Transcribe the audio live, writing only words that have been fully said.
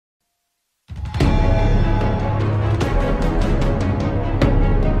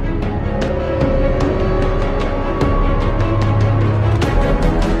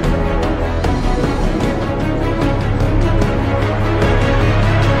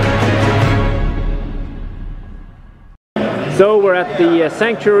So we're at the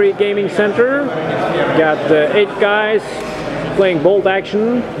Sanctuary Gaming Center. Got 8 guys playing bolt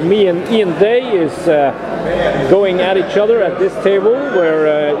action. Me and Ian Day is going at each other at this table,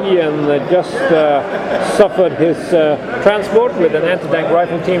 where Ian just suffered his transport with an anti-tank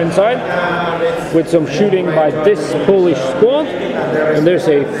rifle team inside, with some shooting by this Polish squad. And there's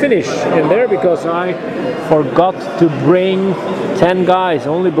a finish in there because I forgot to bring 10 guys. I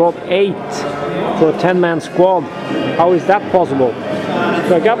only brought 8 for a 10-man squad. How is that possible?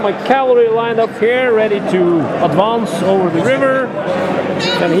 So I got my cavalry lined up here, ready to advance over the river.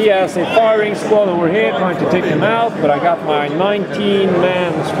 And he has a firing squad over here, trying to take him out. But I got my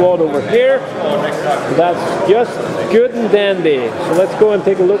 19-man squad over here. That's just good and dandy. So let's go and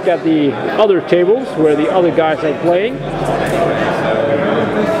take a look at the other tables, where the other guys are playing.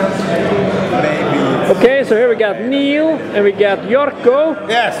 Okay, so here we got Neil, and we got Jorko.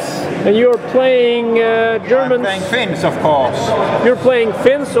 Yes. And you're playing Germans. I'm playing Finns, of course. You're playing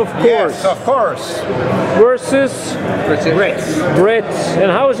Finns, of course. Yes, of course. Versus Brits. Brits. And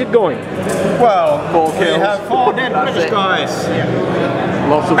how is it going? Well, we have 4 dead British guys.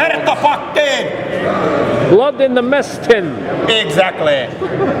 Lots of Get the fuck in! Blood in the mess tin. Exactly.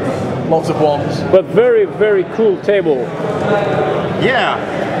 lots of ones. But very, very cool table. Yeah.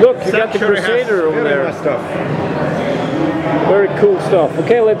 Look, you got the Crusader over there. Very cool stuff.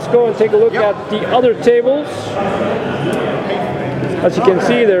 Okay, let's go and take a look at the other tables. As you can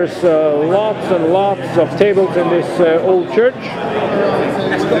see, there's lots and lots of tables in this old church.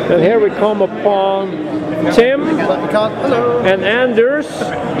 And here we come upon Tim and Anders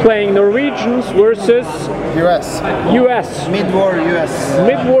playing Norwegians versus US. Mid-war US.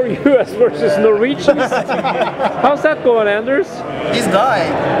 Mid-war US versus Norwegians. How's that going, Anders? He's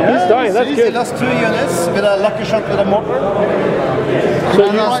dying. He's dying, that's good. He lost 2 units with a lucky shot with a mortar. So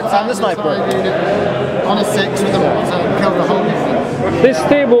and a sniper. On a 6 with a mortar, killed the whole thing. This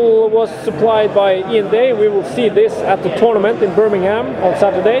table was supplied by Ian Day. We will see this at the tournament in Birmingham on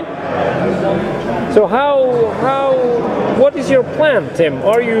Saturday. So what is your plan, Tim?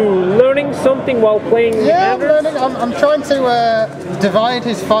 Are you learning something while playing? Yeah, I'm learning. I'm trying to divide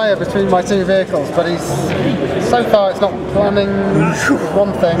his fire between my 2 vehicles, but so far it's not planning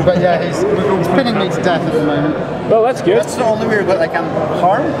one thing, but yeah, he's pinning me to death at the moment. Well, that's good. That's the only vehicle that can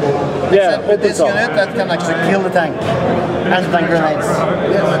harm. Yeah, except with this unit that can actually kill the tank. Anti-tank grenades.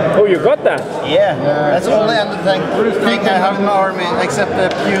 Oh, you got that? Yeah. That's the only anti-tank thing I have in my army, except the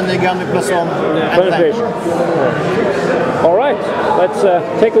puny gun plus 1 anti-tank. All right, let's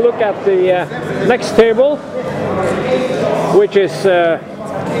take a look at the next table, which is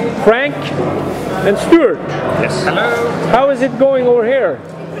Frank and Stuart. Yes. Hello. How is it going over here?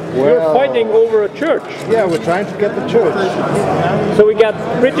 You're fighting over a church. Yeah, we're trying to get the church. So we got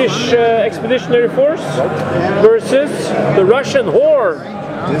British Expeditionary Force versus the Russian Horde.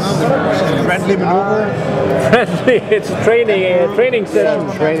 This is friendly maneuver. Friendly, it's a training session.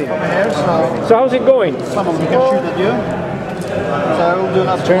 Training. So how's it going? Someone can shoot at you. So do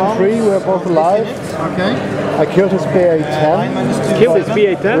not Turn 3, we're both alive. Okay. I killed his BA-10. Killed his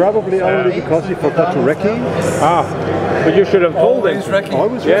BA-10? Probably only because he forgot to recce. Ah, but you should have told him.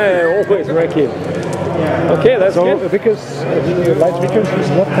 Always Yeah, always recce. Okay, that's good. Because the light weapons is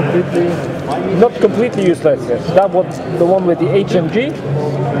Not completely useless. Yes. That was the one with the HMG.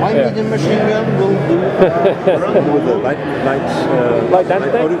 My medium machine gun will do. with the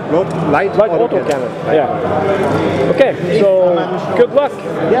light auto cannon. Yeah. Okay, so good luck.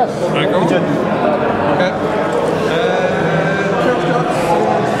 Yes.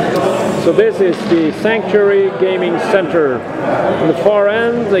 So this is the Sanctuary Gaming Center. On the far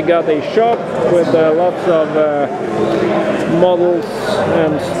end, they got a shop with lots of models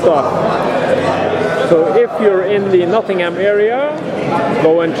and stuff. So if you're in the Nottingham area,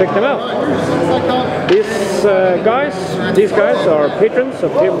 go and check them out. These guys are patrons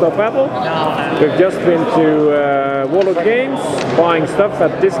of Tabletopbattle. They've just been to Warlord Games, buying stuff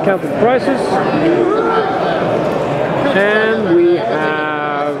at discounted prices, and we have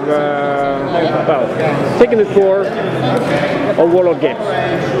taken the tour of Warlord Games.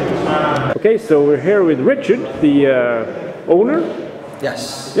 Okay, so we're here with Richard, the owner.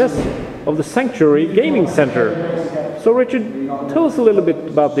 Yes. Yes, of the Sanctuary Gaming Center. So Richard, tell us a little bit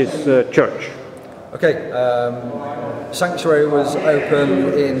about this church. Okay, Sanctuary was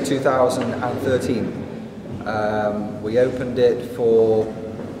opened in 2013. We opened it for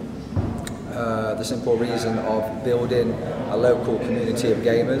the simple reason of building a local community of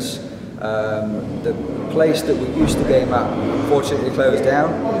gamers. The place that we used to game at unfortunately closed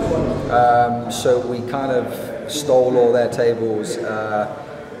down, so we kind of stole all their tables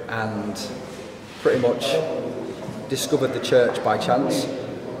and pretty much discovered the church by chance,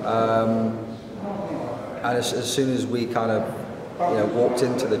 and as soon as we kind of walked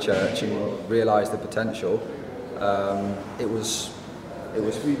into the church and realised the potential, it was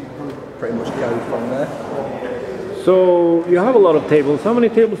pretty much go from there. So you have a lot of tables. How many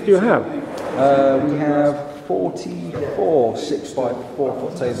tables do you have? We have 44 6x4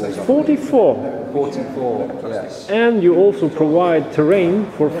 foot tables. 44? 44, yes. And you also provide terrain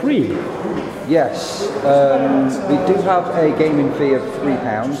for free? Yes. We do have a gaming fee of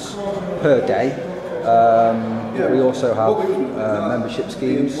 £3 per day. We also have membership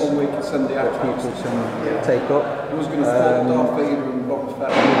schemes that people can take up.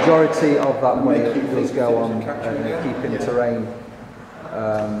 The majority of that money does go on keeping terrain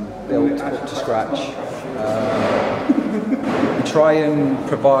built up to scratch. We try and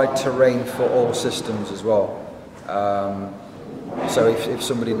provide terrain for all systems as well. So if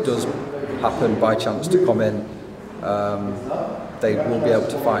somebody does happen by chance to come in, they will be able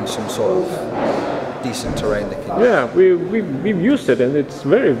to find some sort of decent terrain they can use. Yeah, we've used it and it's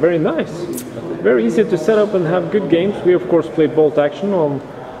very, very nice. Very easy to set up and have good games. We of course play bolt action on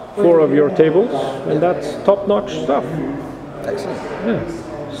 4 of your tables, and that's top-notch stuff. Excellent. Yeah.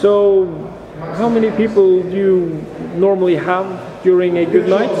 So, how many people do you normally have during a good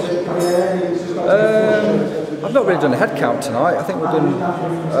night? I've not really done a head count tonight. I think we've done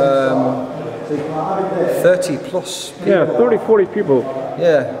 30 plus people. Yeah, 30, 40 people.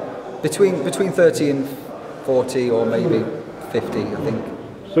 Yeah, between 30 and 40 or maybe 50, I think.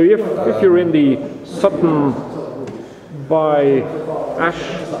 So if you're in the Sutton by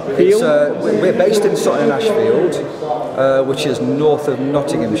Ashfield? We're based in Sutton and Ashfield, which is north of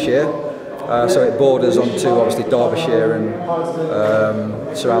Nottinghamshire. So it borders onto obviously Derbyshire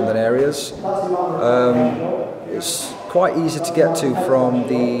and surrounding areas. It's quite easy to get to from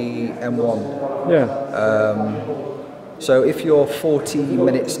the M1. Yeah. So if you're 40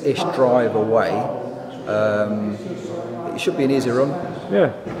 minutes-ish drive away, it should be an easy run.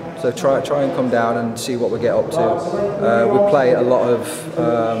 Yeah. So try and come down and see what we get up to. We play a lot of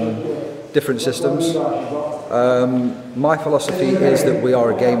different systems. My philosophy is that we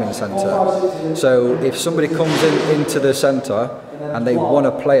are a gaming centre. So if somebody comes into the centre and they want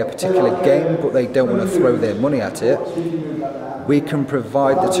to play a particular game but they don't want to throw their money at it, we can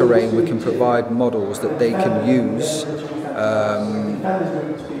provide the terrain, we can provide models that they can use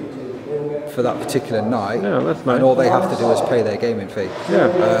for that particular night. Yeah, that's nice. And all they have to do is pay their gaming fee.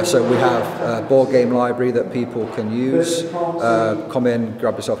 Yeah. So we have a board game library that people can use. Come in,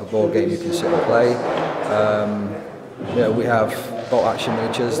 grab yourself a board game, you can sit and play. We have bolt action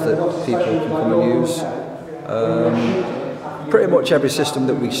miniatures that people can come and use. Pretty much every system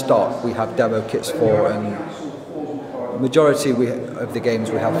that we stock, we have demo kits for, and majority of the games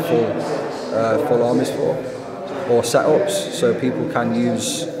we have full armies for, or setups, so people can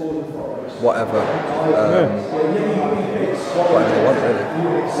use whatever they want,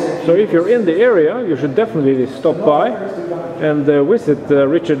 really. So if you're in the area, you should definitely stop by and visit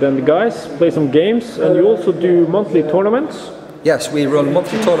Richard and the guys, play some games, and you also do monthly tournaments? Yes, we run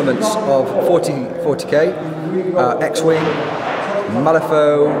monthly tournaments of 40k, X-Wing,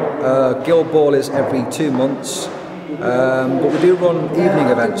 Malifaux, Guild Ball is every 2 months, but we do run evening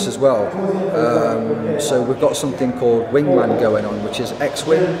events as well. So we've got something called Wingman going on, which is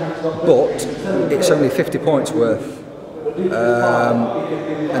X-Wing, but it's only 50 points worth.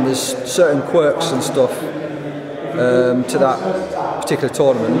 And there's certain quirks and stuff to that particular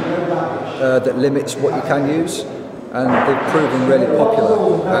tournament that limits what you can use, and they've proven really popular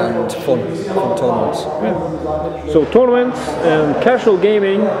and fun tournaments. Yeah. So tournaments and casual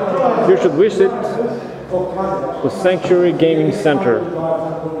gaming, you should visit the Sanctuary Gaming Center.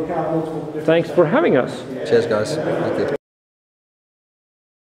 Thanks for having us. Cheers guys, thank you.